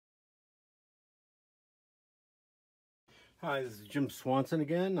Hi, this is Jim Swanson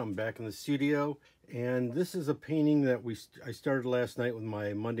again. I'm back in the studio, and this is a painting that I started last night with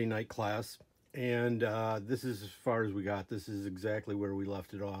my Monday night class, and this is as far as we got. This is exactly where we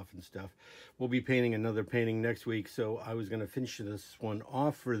left it off and stuff. We'll be painting another painting next week, so I was going to finish this one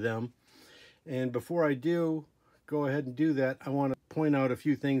off for them. And before I do go ahead and do that, I want to point out a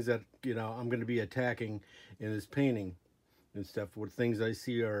few things that I'm going to be attacking in this painting and stuff. What things I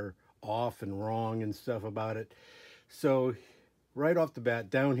see are off and wrong and stuff about it. So right off the bat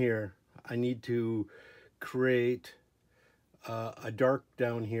down here, I need to create a dark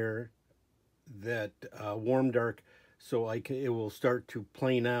down here, that warm dark, so it will start to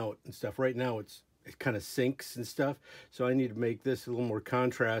plane out and stuff. Right now it kind of sinks and stuff, so I need to make this a little more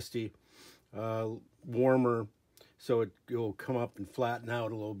contrasty, warmer, so it will come up and flatten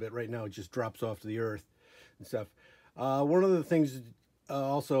out a little bit. Right now it just drops off to the earth and stuff. One of the things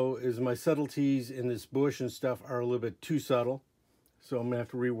also is my subtleties in this bush and stuff are a little bit too subtle, so I'm gonna have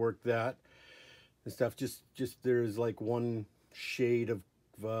to rework that and stuff. Just there's like one shade of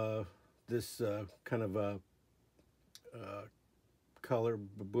this kind of color,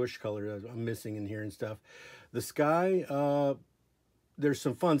 bush color, I'm missing in here and stuff. The sky, there's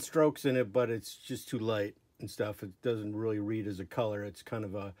some fun strokes in it, but it's just too light and stuff. It doesn't really read as a color. It's kind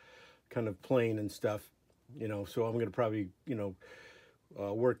of plain and stuff, so I'm gonna probably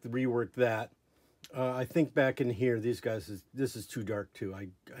rework that. I think back in here, this is too dark too. I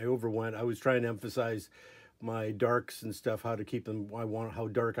overwent. I was trying to emphasize my darks and stuff, how to keep them, how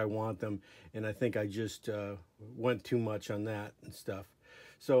dark I want them, and I think I just went too much on that and stuff.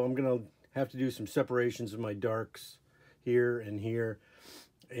 So I'm gonna have to do some separations of my darks here and here,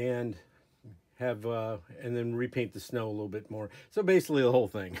 and have and then repaint the snow a little bit more. So basically the whole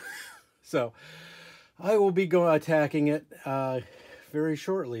thing. So I will be attacking it very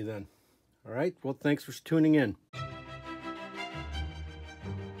shortly then. All right, well, thanks for tuning in.